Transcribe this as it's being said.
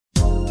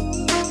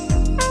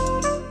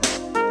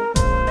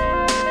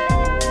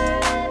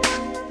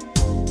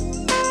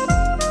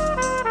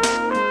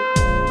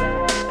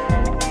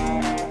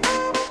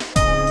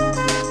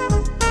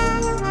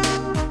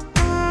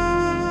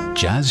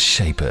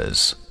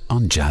Shapers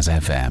on Jazz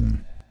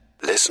FM.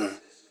 Listen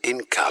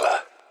in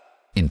colour.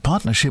 In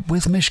partnership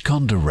with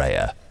Mishcon de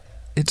Reya.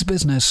 It's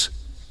business,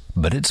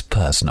 but it's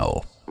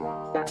personal.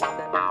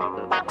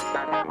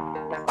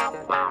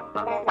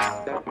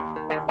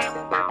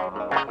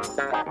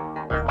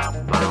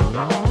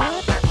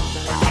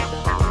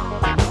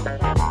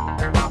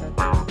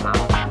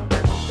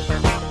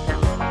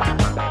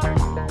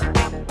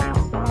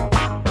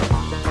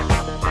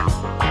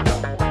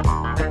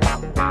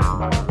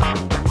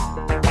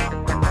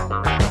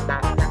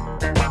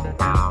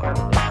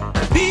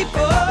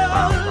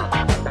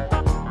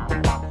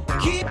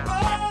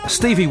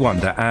 Stevie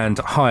Wonder and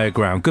Higher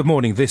Ground. Good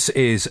morning, this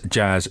is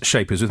Jazz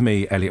Shapers with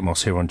me, Elliot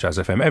Moss, here on Jazz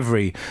FM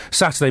every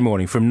Saturday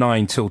morning from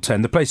 9 till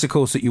 10. The place, of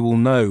course, that you will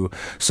know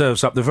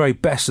serves up the very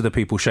best of the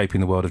people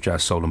shaping the world of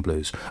jazz, soul and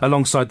blues,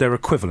 alongside their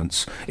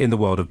equivalents in the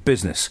world of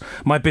business.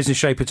 My business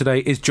shaper today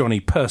is Johnny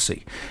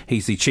Percy.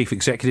 He's the chief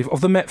executive of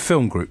the Met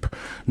Film Group.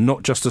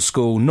 Not just a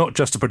school, not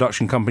just a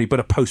production company, but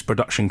a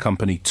post-production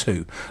company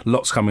too.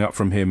 Lots coming up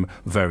from him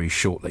very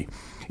shortly.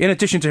 In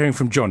addition to hearing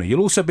from Johnny,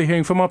 you'll also be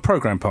hearing from our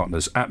programme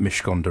partners at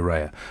Mishcon de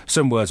Reya.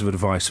 Some words of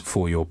advice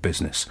for your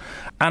business.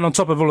 And on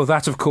top of all of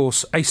that, of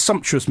course, a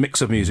sumptuous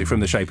mix of music from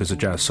the shapers of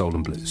jazz, soul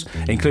and blues,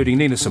 including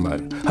Nina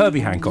Simone,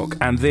 Herbie Hancock,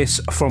 and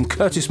this from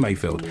Curtis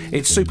Mayfield.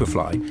 It's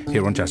Superfly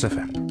here on Jazz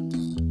FM.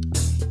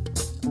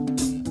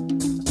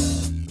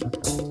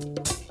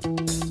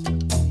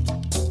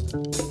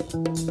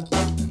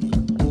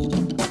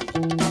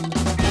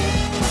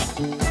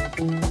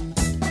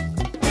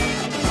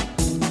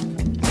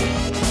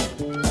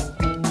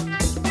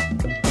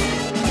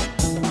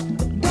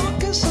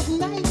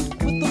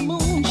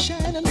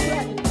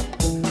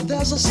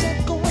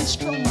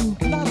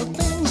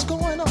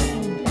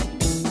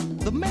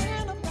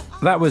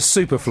 That was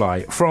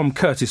Superfly from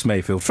Curtis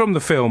Mayfield, from the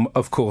film,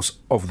 of course,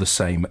 of the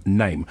same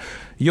name.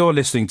 You're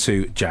listening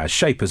to Jazz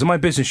Shapers, and my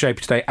business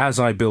shaper today, as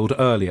I billed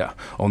earlier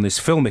on this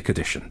filmic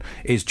edition,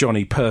 is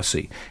Johnny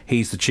Percy.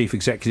 He's the chief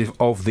executive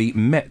of the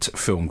Met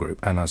Film Group,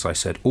 and as I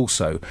said,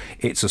 also,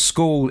 it's a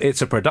school,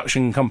 it's a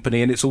production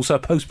company, and it's also a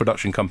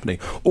post-production company.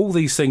 All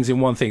these things in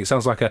one thing. It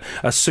sounds like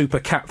a super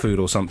cat food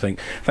or something.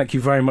 Thank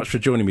you very much for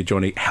joining me,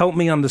 Johnny. Help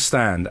me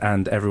understand,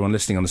 and everyone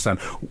listening understand,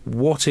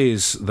 what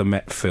is the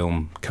Met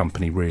Film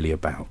Company really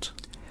about?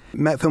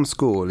 Met Film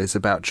School is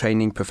about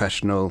training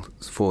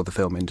professionals for the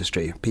film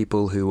industry,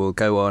 people who will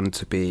go on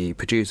to be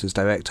producers,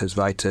 directors,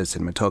 writers,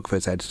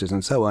 cinematographers, editors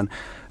and so on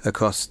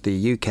across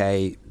the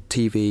UK,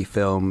 TV,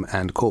 film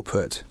and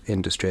corporate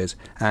industries,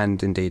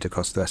 and indeed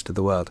across the rest of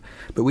the world.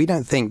 But we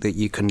don't think that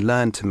you can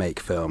learn to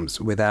make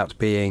films without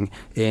being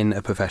in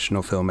a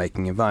professional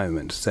filmmaking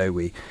environment. So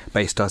we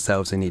based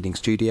ourselves in Ealing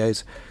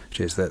Studios, which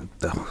is the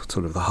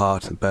sort of the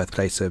heart and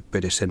birthplace of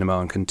British cinema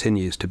and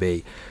continues to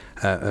be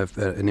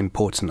an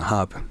important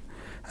hub.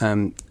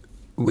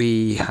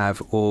 We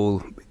have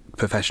all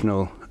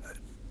professional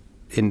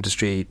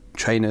industry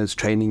trainers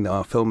training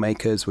our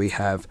filmmakers. We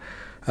have,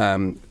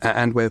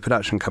 and we're a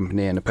production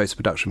company and a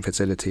post-production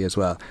facility as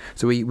well.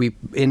 So we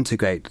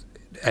integrate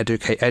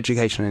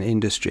education and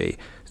industry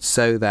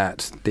so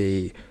that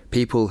the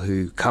people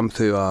who come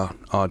through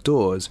our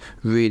doors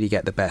really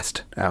get the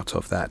best out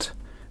of that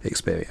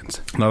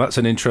experience. Now that's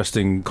an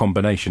interesting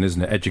combination,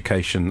 isn't it?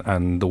 Education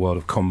and the world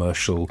of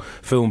commercial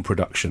film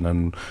production,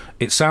 and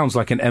it sounds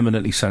like an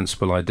eminently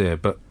sensible idea,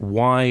 but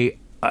why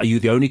are you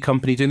the only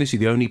company doing this? Are you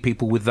the only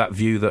people with that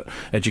view that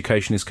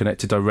education is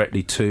connected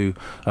directly to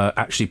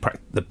actually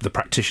the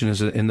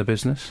practitioners in the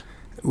business?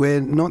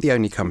 We're not the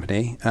only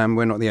company,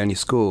 we're not the only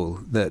school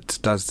that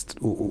does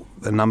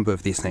a number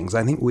of these things.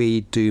 I think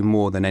we do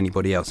more than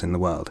anybody else in the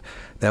world.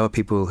 There are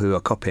people who are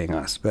copying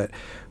us, but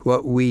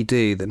what we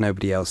do that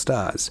nobody else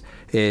does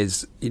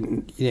is,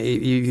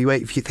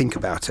 if you think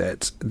about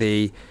it,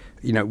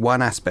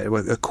 one aspect,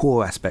 a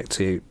core aspect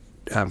to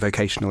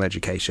vocational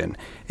education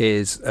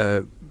is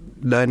a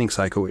learning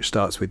cycle which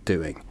starts with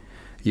doing.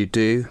 You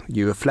do,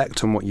 you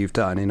reflect on what you've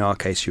done. In our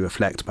case, you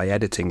reflect by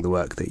editing the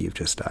work that you've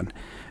just done.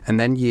 And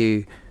then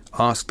you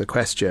ask the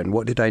question,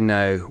 what did I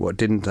know? What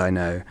didn't I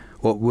know?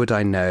 What would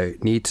I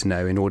need to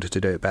know in order to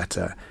do it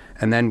better?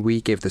 And then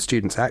we give the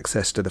students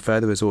access to the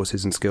further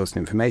resources and skills and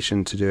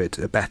information to do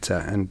it better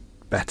and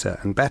better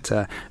and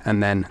better.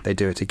 And then they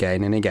do it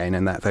again and again.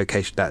 And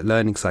that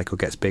learning cycle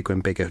gets bigger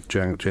and bigger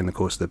during the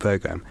course of the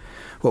program.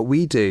 What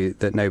we do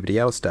that nobody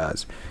else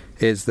does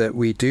is that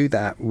we do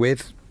that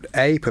with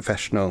A,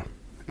 professional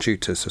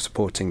tutors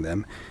supporting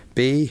them,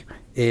 B,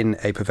 in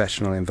a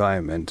professional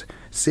environment,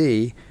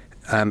 C,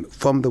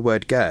 from the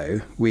word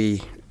go,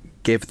 we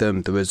give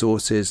them the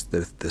resources,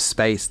 the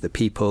space, the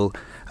people,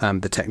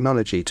 the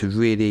technology to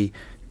really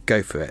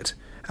go for it.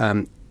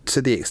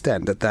 To the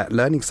extent that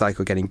learning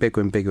cycle getting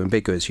bigger and bigger and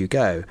bigger as you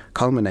go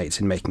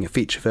culminates in making a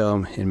feature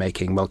film, in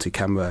making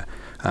multi-camera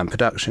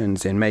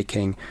productions, in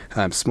making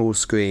small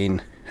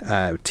screen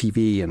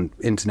TV and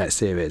internet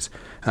series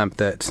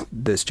that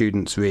the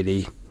students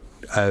really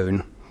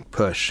own,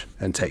 push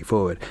and take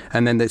forward.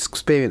 And then this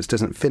experience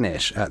doesn't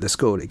finish at the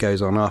school, it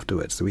goes on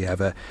afterwards. So we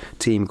have a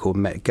team called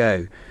Met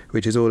Go,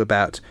 which is all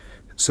about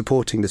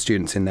supporting the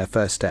students in their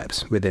first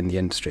steps within the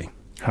industry.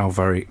 How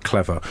very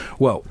clever.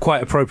 Well,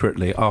 quite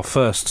appropriately, our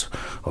first,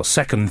 or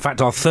second, in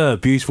fact, our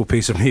third beautiful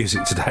piece of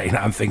music today,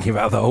 now I'm thinking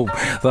about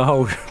the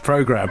whole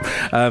programme,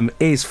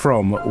 is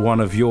from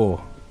one of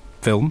your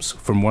films,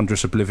 from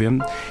Wondrous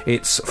Oblivion.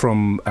 It's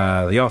from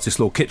the artist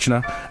Lord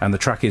Kitchener, and the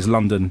track is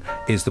London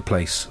is the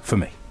Place for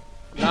Me.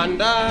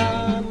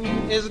 London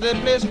is the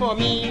place for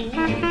me.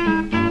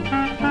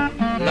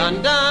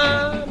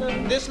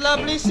 London, this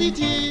lovely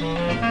city.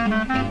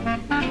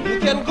 You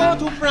can go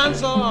to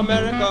France or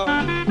America,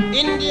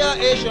 India,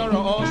 Asia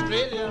or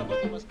Australia.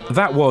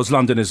 That was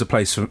London is a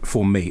Place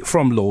for Me,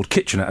 from Lord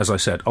Kitchener, as I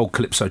said, old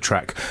Calypso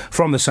track,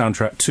 from the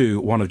soundtrack to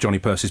one of Johnny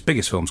Percy's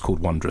biggest films called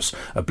Wondrous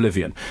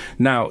Oblivion.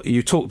 Now,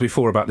 you talked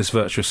before about this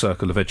virtuous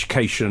circle of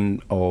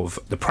education, of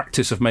the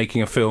practice of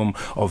making a film,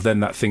 of then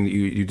that thing that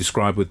you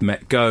described with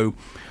Met Go.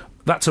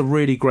 That's a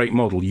really great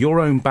model. Your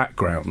own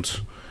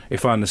background,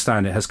 if I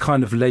understand it, has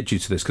kind of led you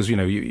to this, because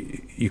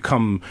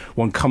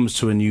one comes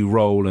to a new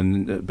role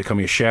and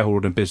becoming a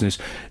shareholder in business.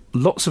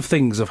 Lots of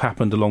things have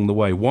happened along the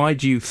way. Why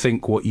do you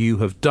think what you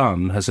have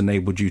done has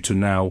enabled you to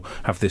now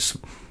have this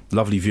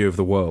lovely view of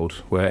the world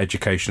where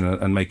education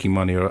and making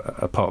money are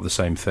part of the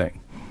same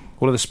thing?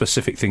 What are the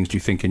specific things do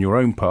you think in your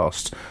own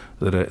past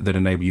that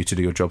enable you to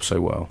do your job so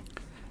well?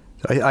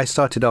 I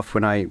started off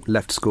when I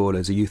left school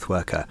as a youth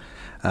worker,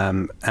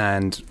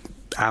 and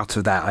out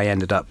of that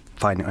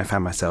I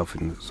found myself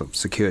in a sort of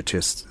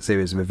circuitous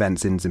series of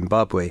events in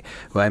Zimbabwe,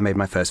 where I made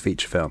my first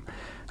feature film.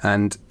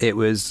 And it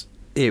was,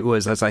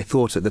 as I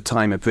thought at the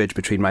time, a bridge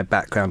between my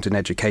background in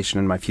education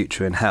and my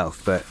future in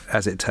health. But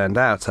as it turned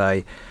out,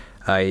 I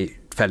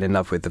fell in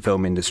love with the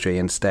film industry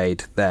and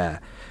stayed there.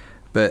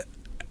 But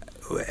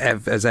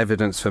as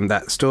evidence from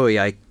that story,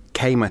 I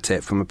came at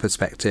it from a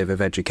perspective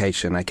of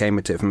education. I came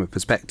at it from a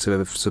perspective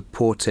of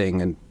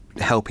supporting and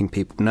helping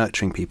people,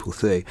 nurturing people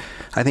through.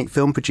 I think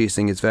film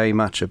producing is very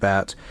much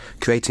about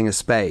creating a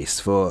space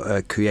for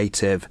a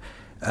creative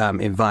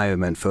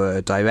environment for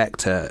a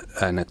director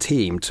and a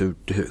team to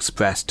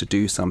express, to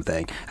do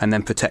something, and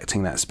then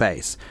protecting that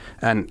space.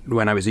 And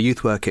when I was a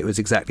youth worker, it was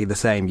exactly the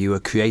same. You were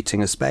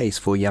creating a space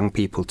for young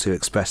people to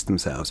express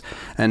themselves.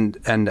 And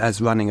as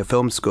running a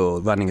film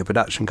school, running a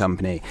production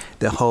company,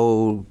 the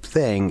whole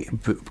thing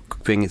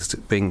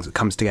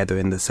comes together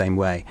in the same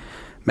way.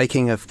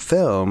 Making a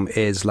film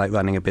is like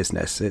running a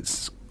business.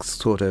 It's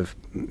sort of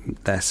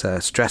less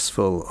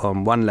stressful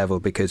on one level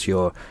because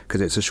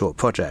it's a short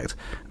project,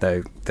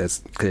 though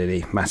there's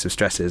clearly massive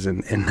stresses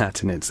in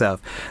that in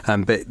itself.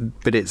 But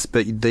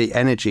the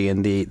energy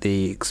and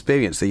the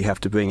experience that you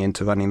have to bring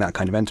into running that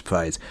kind of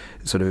enterprise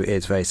sort of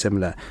is very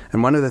similar.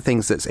 And one of the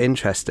things that's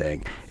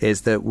interesting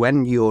is that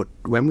when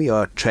we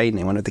are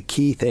training, one of the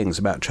key things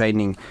about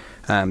training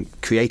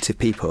creative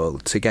people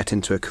to get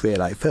into a career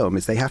like film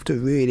is they have to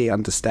really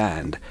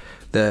understand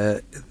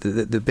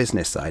the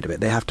business side of it.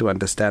 They have to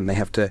understand, they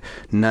have to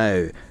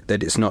know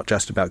that it's not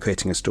just about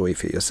creating a story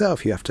for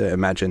yourself. You have to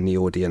imagine the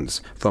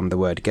audience from the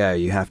word go.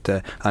 You have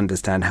to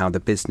understand how the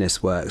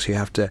business works. You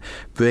have to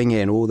bring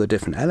in all the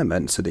different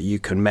elements so that you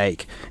can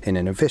make, in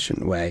an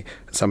efficient way,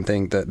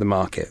 something that the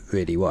market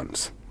really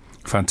wants.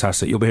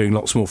 Fantastic. You'll be hearing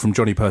lots more from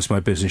Johnny Percy, my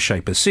business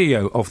shaper,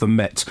 CEO of the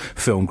Met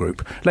Film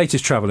Group.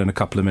 Latest travel in a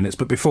couple of minutes,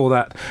 but before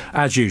that,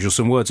 as usual,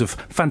 some words of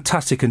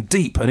fantastic and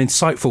deep and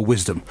insightful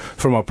wisdom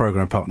from our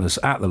programme partners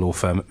at the law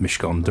firm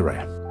Mishcon de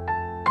Reya.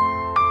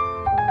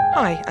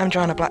 Hi, I'm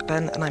Joanna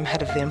Blackburn and I'm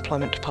head of the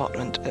Employment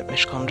Department at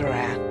Mishcon de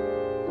Reya.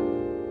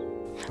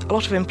 A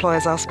lot of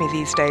employers ask me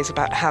these days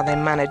about how they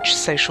manage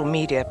social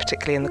media,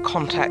 particularly in the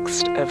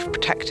context of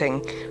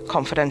protecting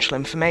confidential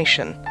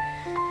information.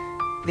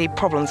 The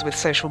problems with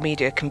social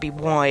media can be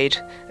wide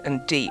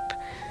and deep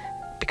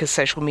because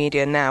social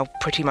media now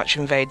pretty much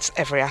invades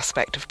every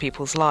aspect of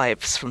people's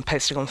lives, from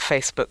posting on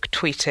Facebook,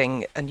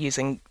 tweeting, and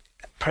using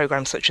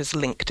programs such as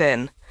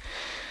LinkedIn.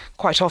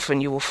 Quite often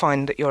you will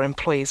find that your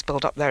employees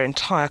build up their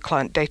entire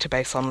client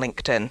database on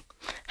LinkedIn.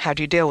 How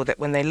do you deal with it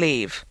when they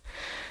leave?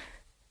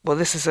 Well,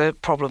 this is a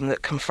problem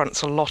that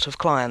confronts a lot of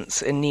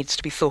clients and needs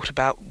to be thought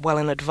about well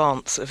in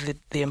advance of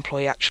the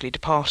employee actually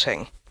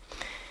departing.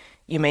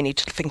 You may need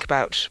to think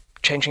about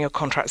changing your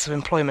contracts of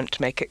employment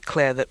to make it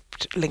clear that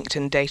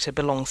LinkedIn data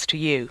belongs to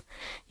you.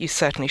 You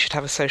certainly should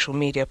have a social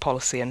media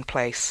policy in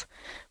place.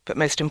 But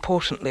most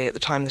importantly, at the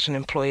time that an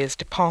employee is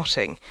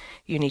departing,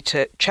 you need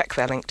to check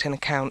their LinkedIn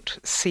account,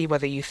 see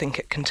whether you think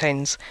it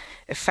contains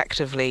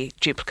effectively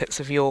duplicates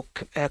of your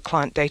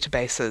client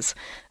databases,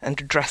 and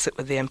address it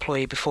with the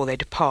employee before they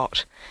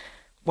depart.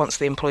 Once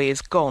the employee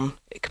is gone,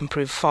 it can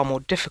prove far more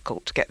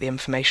difficult to get the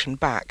information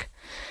back.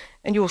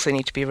 And you also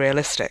need to be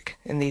realistic.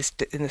 In this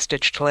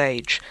digital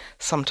age,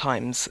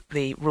 sometimes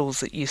the rules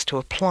that used to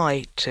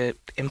apply to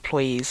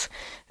employees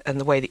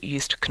and the way that you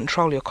used to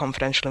control your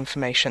confidential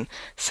information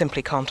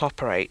simply can't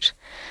operate.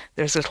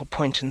 There's little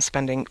point in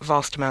spending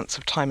vast amounts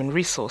of time and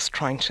resource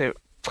trying to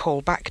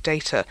call back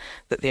data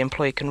that the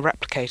employee can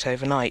replicate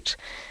overnight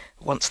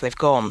once they've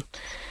gone.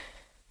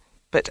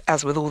 But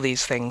as with all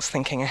these things,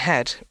 thinking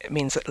ahead, it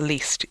means at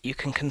least you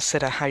can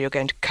consider how you're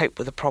going to cope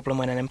with the problem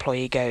when an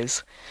employee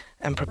goes.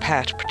 and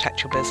prepare to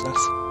protect your business.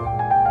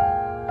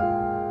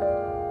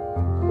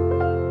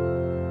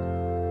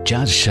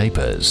 Jazz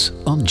Shapers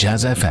on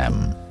Jazz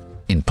FM,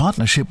 in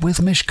partnership with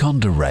Mishcon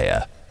de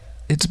Reya.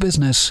 It's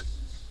business,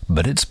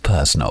 but it's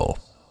personal.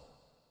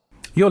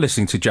 You're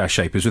listening to Jazz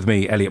Shapers with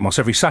me, Elliot Moss,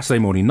 every Saturday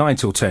morning, 9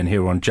 till 10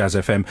 here on Jazz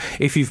FM.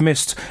 If you've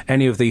missed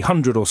any of the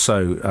 100 or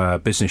so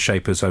business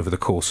shapers over the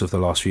course of the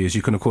last few years,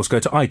 you can, of course, go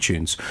to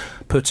iTunes,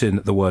 put in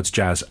the words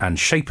Jazz and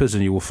Shapers,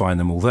 and you will find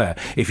them all there.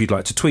 If you'd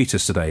like to tweet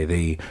us today,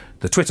 the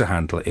Twitter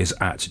handle is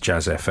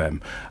 @JazzFM,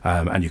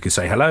 and you can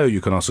say hello, you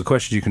can ask a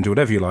question, you can do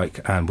whatever you like,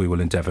 and we will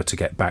endeavour to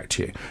get back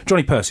to you.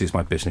 Johnny Percy is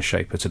my business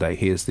shaper today.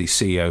 He is the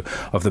CEO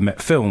of the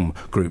Met Film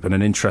Group, and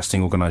an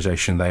interesting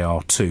organisation they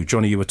are too.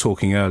 Johnny, you were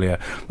talking earlier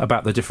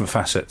about the different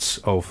facets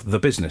of the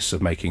business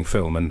of making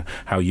film and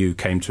how you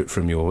came to it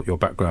from your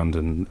background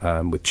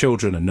and with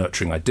children and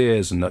nurturing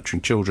ideas and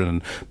nurturing children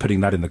and putting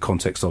that in the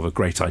context of a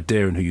great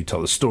idea and who you tell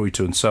the story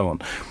to and so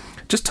on.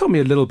 Just tell me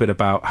a little bit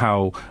about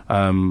how,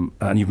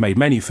 and you've made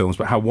many films,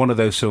 but how one of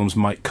those films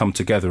might come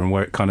together and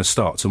where it kind of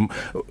starts. And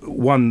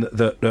one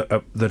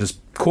that has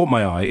caught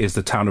my eye is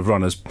The Town of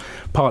Runners,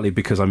 partly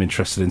because I'm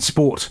interested in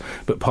sport,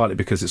 but partly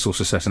because it's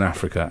also set in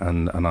Africa,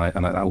 and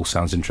that all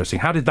sounds interesting.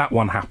 How did that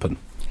one happen?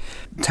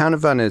 Town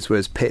of Runners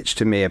was pitched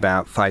to me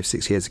about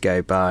 5-6 years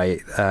ago by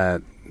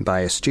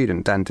a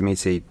student, Dan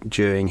Demiti,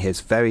 during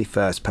his very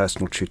first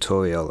personal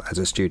tutorial as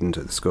a student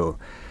at the school.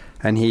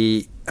 And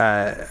he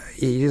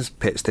just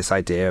pitched this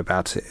idea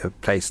about a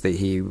place that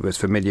he was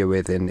familiar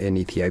with in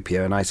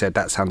Ethiopia. And I said,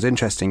 that sounds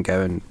interesting,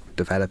 go and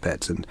develop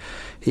it. And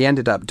he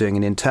ended up doing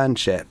an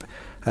internship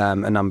a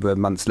number of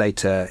months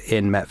later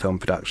in Met Film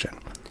production.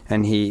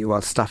 And he,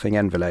 while stuffing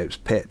envelopes,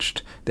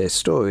 pitched this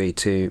story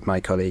to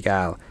my colleague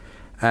Al.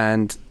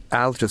 And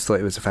Al just thought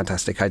it was a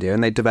fantastic idea.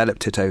 And they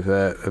developed it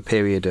over a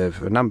period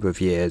of a number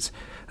of years.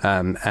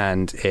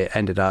 And it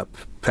ended up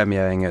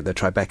premiering at the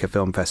Tribeca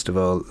Film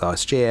Festival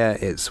last year.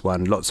 It's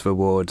won lots of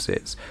awards.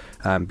 It's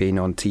been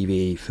on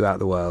TV throughout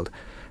the world.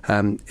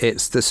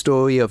 It's the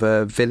story of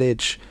a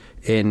village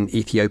in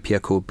Ethiopia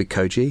called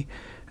Bikoji.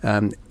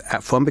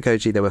 From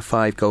Bikoji, there were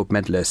 5 gold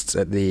medalists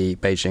at the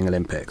Beijing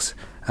Olympics.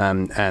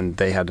 And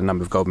they had a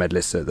number of gold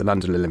medalists at the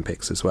London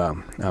Olympics as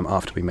well,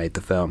 after we made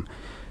the film.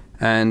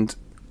 And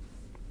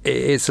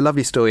it's a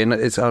lovely story, and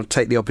I'll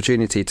take the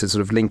opportunity to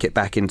sort of link it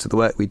back into the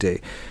work we do.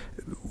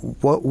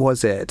 What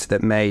was it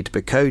that made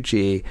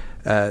Bikoji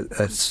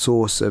a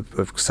source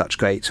of such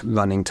great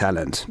running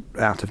talent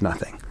out of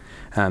nothing?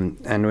 And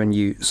when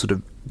you sort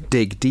of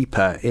dig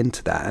deeper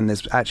into that, and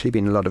there's actually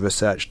been a lot of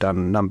research done, a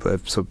number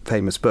of sort of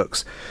famous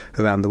books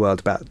around the world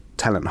about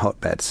talent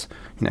hotbeds,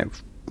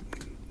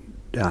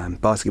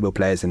 basketball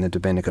players in the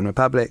Dominican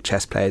Republic,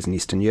 chess players in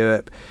Eastern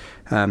Europe,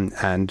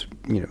 and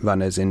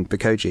runners in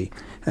Bikoji.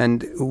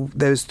 And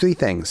there's 3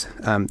 things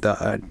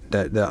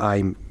that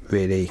I'm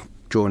really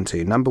drawn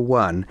to. Number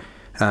one,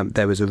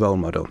 there was a role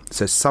model.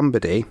 So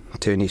somebody,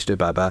 Tirunisha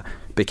Baba,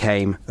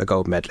 became a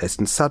gold medalist,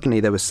 and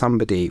suddenly there was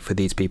somebody for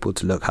these people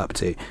to look up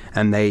to,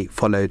 and they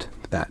followed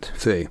that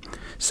through.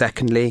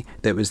 Secondly,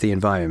 there was the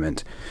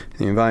environment.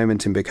 The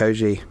environment in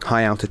Bikoji,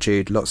 high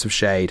altitude, lots of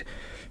shade,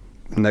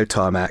 no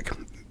tarmac,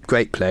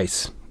 great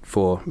place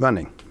for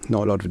running,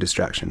 not a lot of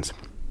distractions.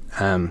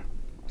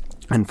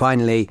 And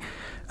finally,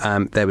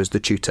 there was the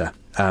tutor,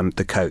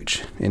 the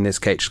coach, in this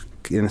case,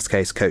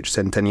 Coach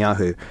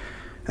Netanyahu.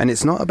 And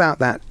it's not about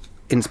that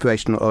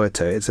inspirational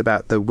orator, it's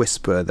about the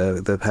whisperer,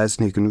 the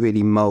person who can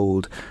really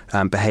mould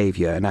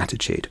behaviour and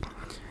attitude.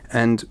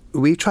 And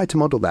we tried to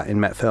model that in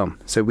Met Film.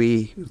 So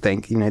we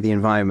think, the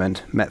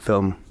environment, Met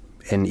Film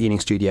in Ealing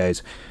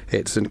Studios,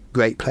 it's a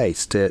great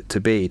place to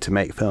be, to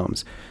make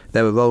films.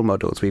 There were role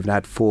models. We've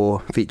had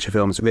 4 feature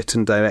films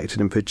written,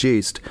 directed and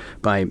produced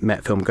by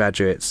Met Film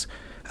graduates,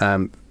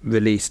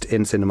 released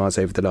in cinemas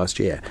over the last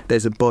year.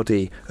 There's a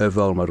body of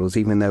role models,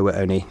 even though we're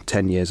only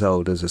 10 years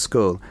old as a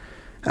school.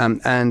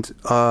 And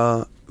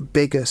our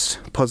biggest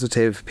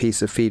positive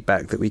piece of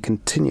feedback that we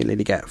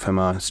continually get from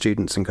our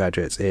students and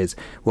graduates is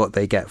what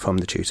they get from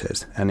the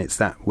tutors. And it's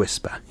that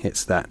whisper.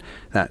 It's that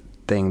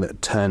thing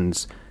that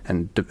turns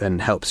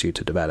and helps you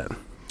to develop.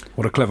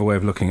 What a clever way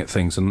of looking at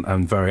things,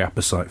 and very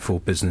apposite for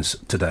business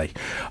today.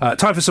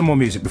 Time for some more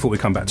music before we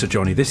come back to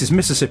Johnny. This is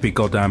Mississippi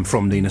Goddamn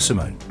from Nina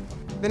Simone.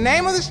 The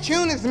name of this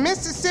tune is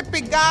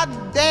Mississippi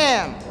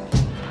Goddamn.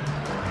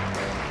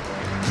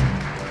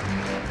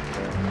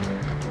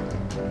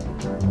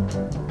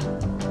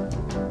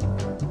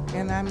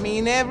 And I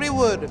mean every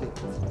word of it.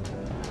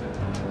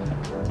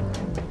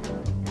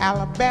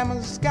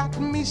 Alabama's got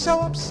me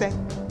so upset.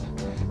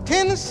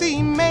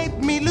 Tennessee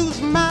made me lose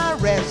my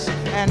rest.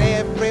 And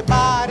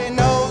everybody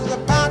knows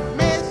about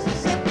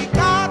Mississippi,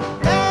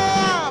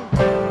 goddamn.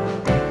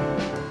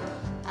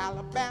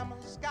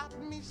 Alabama's got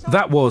me so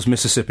That was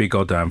Mississippi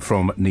Goddam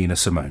from Nina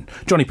Simone.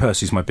 Johnny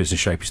Percy's my business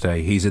shaper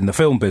today. He's in the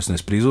film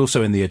business, but he's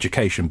also in the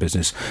education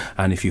business.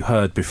 And if you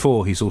heard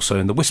before, he's also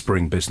in the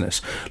whispering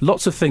business.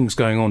 Lots of things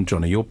going on,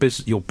 Johnny. Your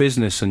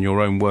business and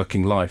your own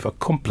working life are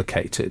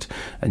complicated.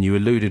 And you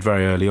alluded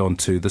very early on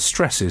to the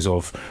stresses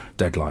of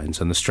deadlines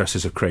and the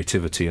stresses of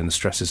creativity and the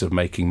stresses of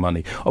making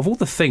money, of all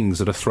the things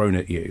that are thrown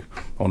at you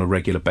on a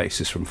regular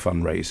basis, from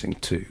fundraising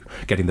to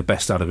getting the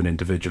best out of an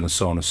individual and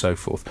so on and so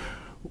forth.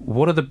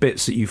 What are the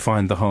bits that you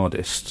find the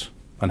hardest,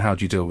 and how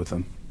do you deal with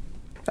them?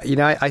 You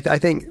know, I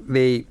think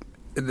the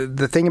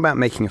thing about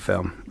making a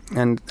film,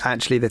 and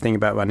actually the thing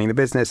about running the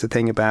business, the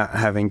thing about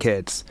having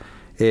kids,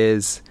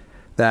 is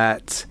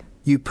that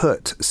you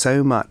put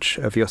so much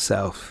of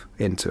yourself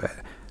into it.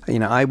 You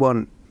know, I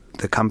want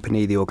the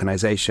company, the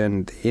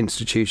organisation, the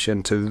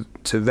institution to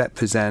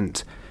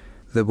represent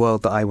the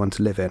world that I want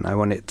to live in. I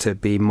want it to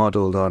be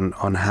modelled on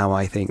how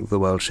I think the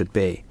world should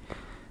be.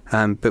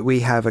 But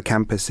we have a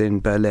campus in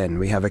Berlin,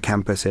 we have a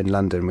campus in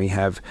London, we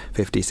have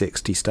 50,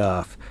 60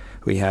 staff,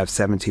 we have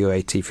 70 or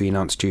 80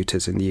 freelance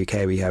tutors in the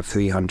UK, we have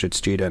 300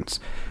 students.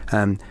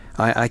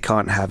 I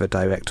can't have a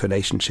direct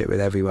relationship with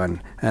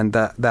everyone. And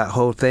that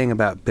whole thing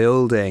about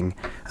building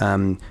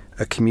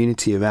a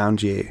community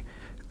around you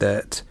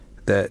that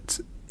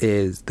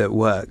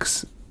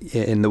works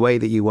in the way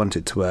that you want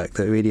it to work,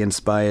 that really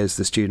inspires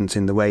the students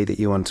in the way that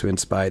you want to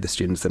inspire the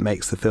students, that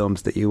makes the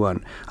films that you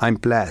want. I'm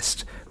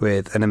blessed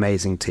with an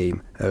amazing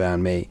team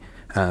around me.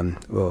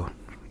 Or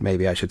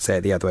maybe I should say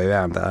it the other way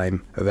around, that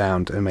I'm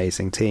around an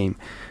amazing team.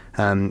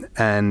 And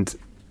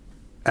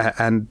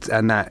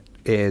that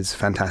is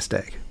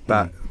fantastic.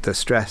 But the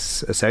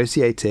stress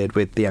associated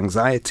with the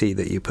anxiety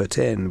that you put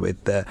in,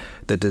 with the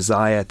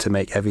desire to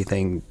make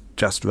everything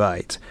just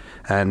right,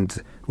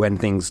 and when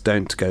things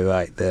don't go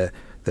right,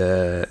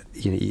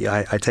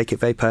 I take it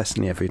very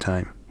personally every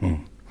time.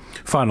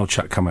 Final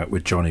chat come out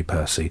with Johnny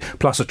Percy,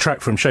 plus a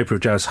track from Shaper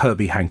of Jazz,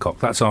 Herbie Hancock.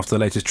 That's after the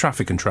latest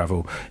traffic and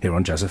travel here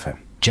on Jazz FM.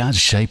 Jazz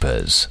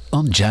Shapers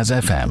on Jazz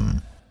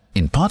FM,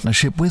 in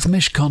partnership with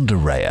Mishcon de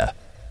Reya.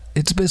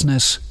 It's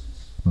business,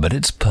 but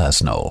it's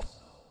personal.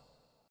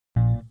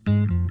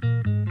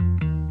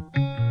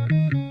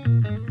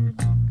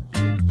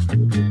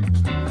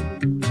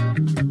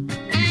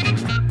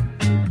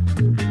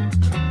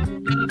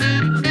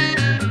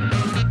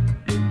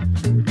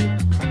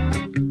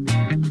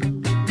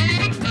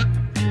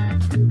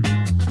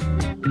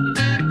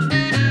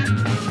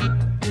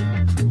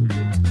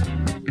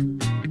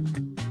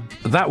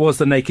 That was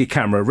The Naked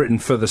Camera, written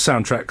for the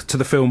soundtrack to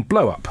the film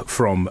Blow Up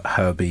from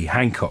Herbie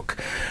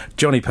Hancock.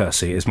 Johnny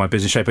Percy is my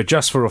business shaper,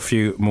 just for a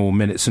few more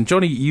minutes. And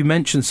Johnny, you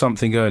mentioned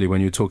something earlier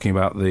when you were talking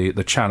about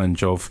the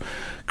challenge of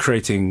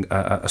creating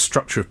a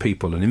structure of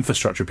people, an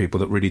infrastructure of people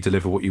that really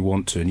deliver what you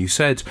want to. And you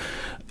said,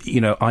 you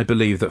know, I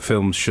believe that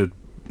films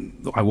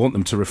I want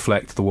them to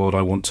reflect the world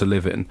I want to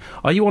live in.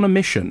 Are you on a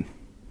mission?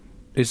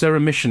 Is there a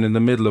mission in the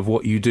middle of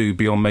what you do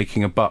beyond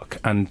making a buck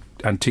and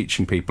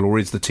teaching people, or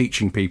is the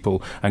teaching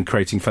people and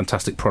creating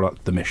fantastic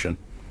product the mission?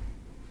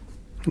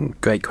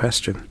 Great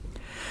question.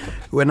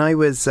 When I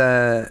was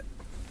in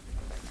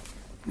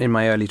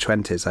my early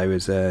 20s, I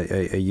was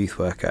a youth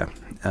worker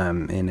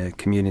in a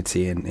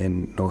community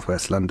in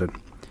northwest London,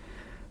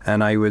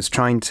 and I was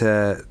trying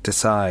to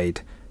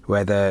decide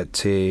whether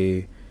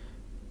to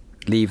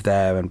leave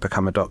there and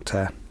become a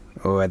doctor,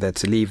 or whether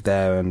to leave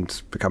there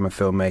and become a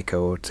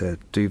filmmaker, or to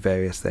do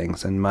various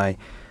things. And my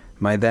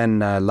then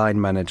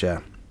line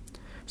manager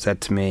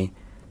said to me,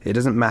 it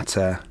doesn't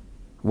matter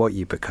what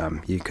you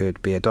become. You could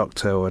be a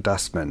doctor or a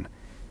dustman.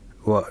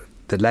 What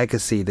the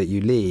legacy that you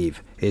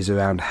leave is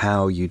around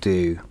how you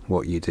do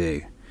what you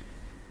do.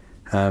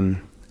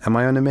 Am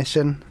I on a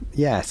mission?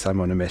 Yes, I'm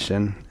on a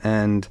mission.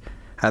 And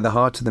at the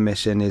heart of the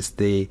mission is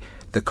the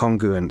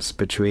congruence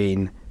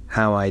between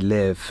how I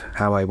live,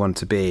 how I want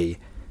to be,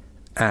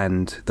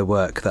 and the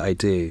work that I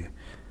do.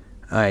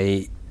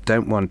 I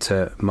don't want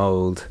to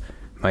mould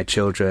my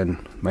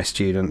children, my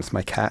students,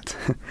 my cat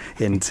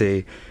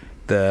into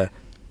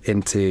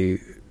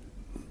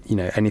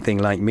anything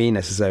like me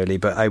necessarily,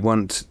 but I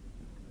want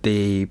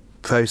the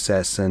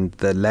process and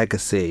the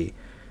legacy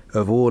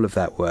of all of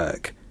that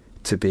work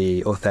to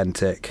be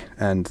authentic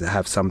and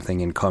have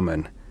something in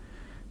common,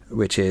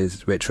 which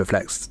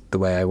reflects the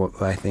way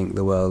I think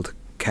the world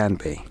can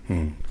be.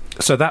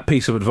 So that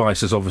piece of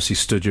advice has obviously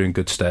stood you in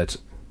good stead.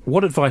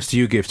 What advice do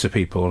you give to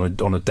people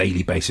on a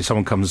daily basis?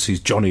 Someone comes and sees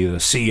Johnny, the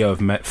CEO of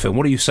Met Film.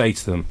 What do you say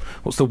to them?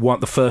 What's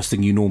the first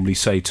thing you normally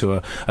say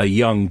to a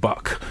young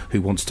buck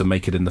who wants to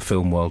make it in the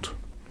film world?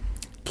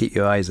 Keep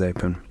your eyes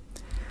open.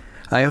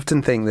 I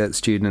often think that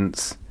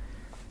students,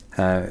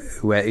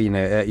 where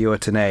at your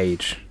an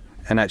age,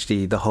 and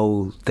actually the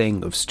whole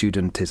thing of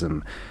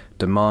studentism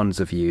demands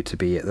of you to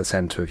be at the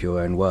centre of your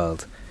own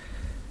world.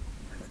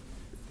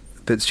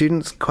 But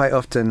students quite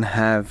often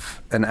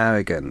have an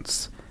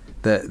arrogance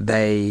that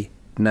they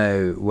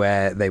know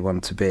where they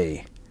want to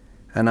be,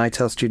 and I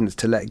tell students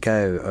to let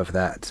go of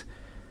that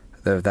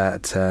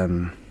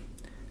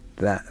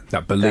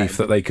belief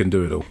that they can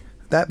do it all.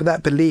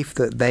 that belief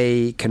that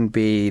they can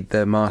be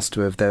the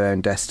master of their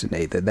own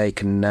destiny, that they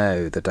can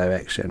know the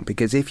direction.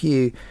 Because if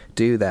you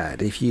do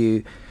that, if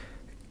you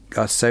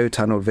are so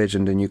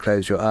tunnel-visioned and you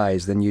close your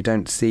eyes, then you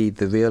don't see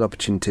the real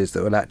opportunities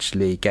that will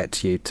actually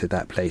get you to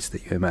that place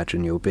that you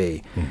imagine you'll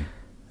be.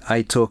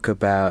 I talk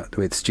about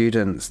with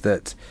students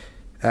that,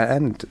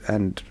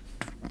 and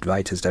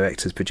writers,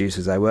 directors,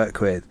 producers I work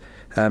with,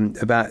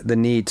 about the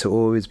need to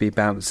always be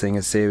bouncing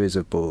a series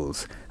of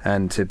balls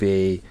and to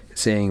be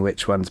seeing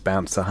which ones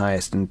bounce the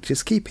highest, and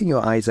just keeping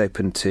your eyes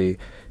open to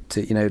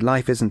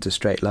life isn't a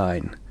straight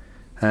line.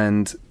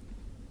 And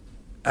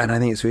I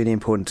think it's really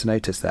important to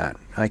notice that.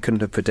 I couldn't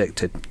have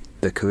predicted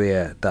the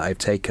career that I've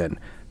taken,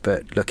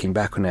 but looking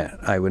back on it,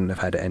 I wouldn't have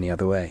had it any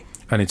other way.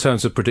 And in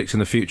terms of predicting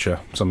the future,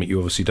 something you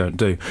obviously don't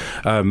do,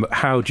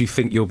 how do you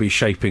think you'll be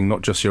shaping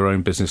not just your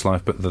own business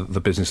life, but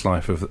the business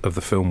life of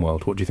the film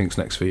world? What do you think's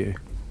next for you?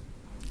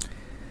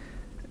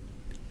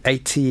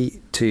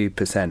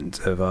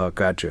 82% of our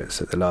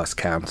graduates at the last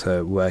count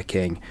are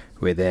working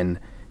within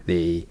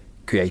the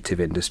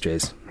creative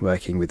industries,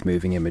 working with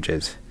moving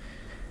images.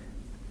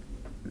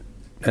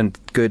 And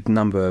good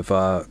number of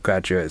our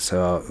graduates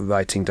are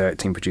writing,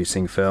 directing,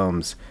 producing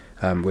films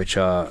which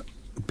are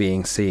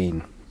being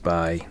seen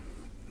by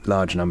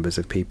large numbers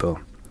of people.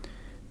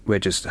 We're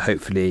just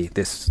hopefully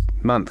this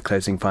month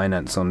closing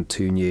finance on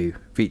 2 new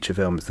feature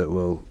films that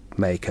we'll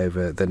make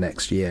over the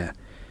next year.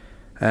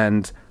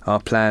 And our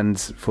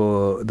plans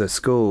for the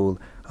school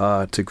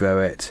are to grow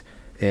it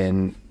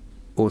in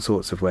all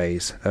sorts of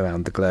ways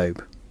around the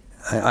globe.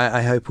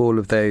 I hope all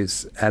of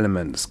those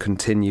elements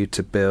continue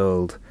to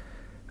build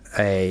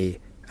a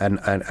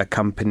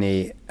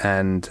company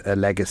and a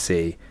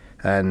legacy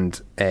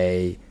and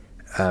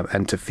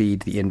to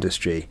feed the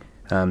industry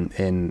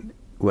in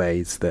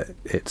ways that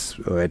it's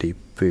already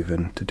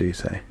proven to do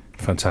so.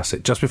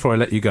 Fantastic. Just before I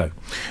let you go,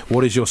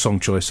 what is your song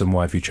choice and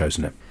why have you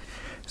chosen it?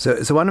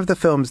 So one of the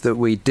films that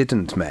we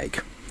didn't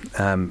make,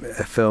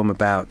 a film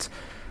about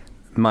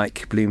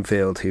Mike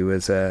Bloomfield, who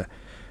was a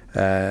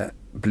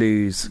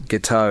blues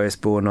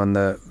guitarist born on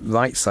the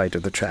right side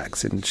of the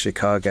tracks in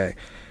Chicago,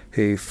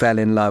 who fell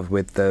in love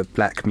with the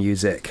black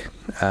music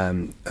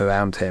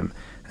around him,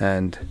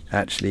 and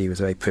actually he was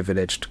a very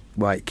privileged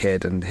white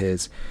kid, and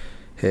his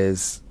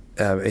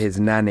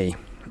nanny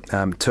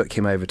took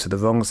him over to the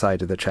wrong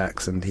side of the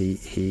tracks, and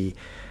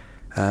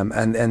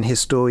and his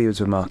story was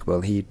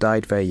remarkable. He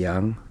died very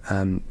young.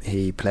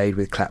 He played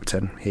with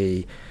Clapton.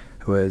 He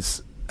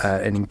was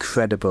an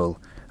incredible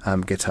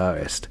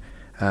guitarist,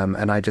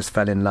 and I just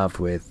fell in love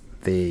with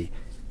the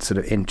sort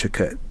of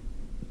intricate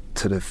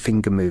sort of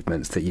finger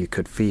movements that you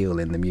could feel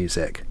in the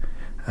music.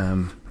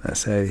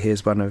 So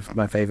here's one of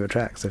my favourite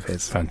tracks of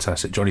his.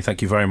 Fantastic. Johnny,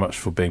 thank you very much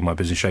for being my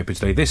business shaper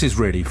today. This is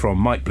really from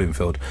Mike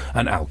Bloomfield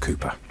and Al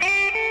Cooper.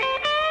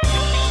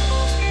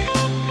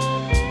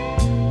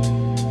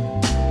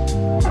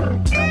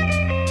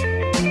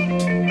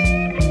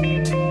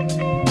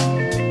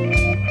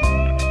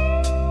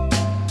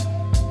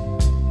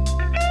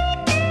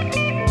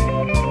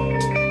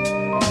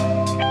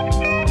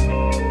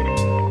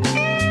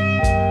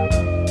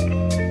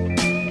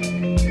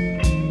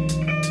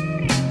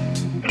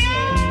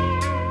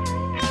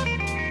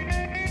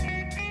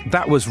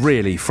 That was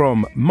really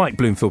from Mike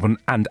Bloomfield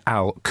and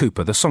Al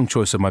Cooper, the song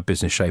choice of my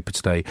business shaper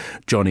today,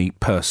 Johnny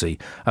Percy,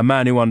 a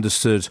man who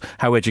understood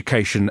how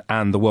education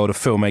and the world of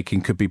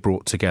filmmaking could be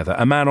brought together,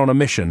 a man on a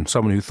mission,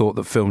 someone who thought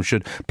that film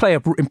should play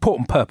an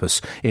important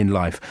purpose in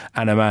life,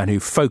 and a man who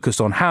focused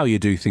on how you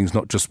do things,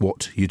 not just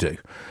what you do.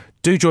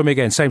 Do join me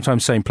again, same time,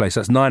 same place.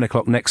 That's 9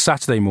 o'clock next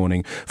Saturday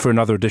morning for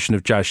another edition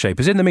of Jazz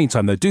Shapers. In the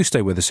meantime, though, do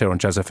stay with us here on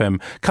Jazz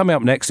FM. Coming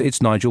up next,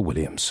 it's Nigel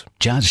Williams.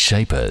 Jazz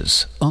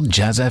Shapers on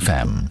Jazz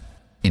FM.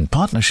 In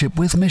partnership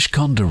with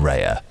Mishcon de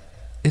Reya.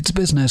 It's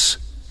business,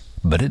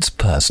 but it's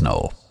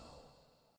personal.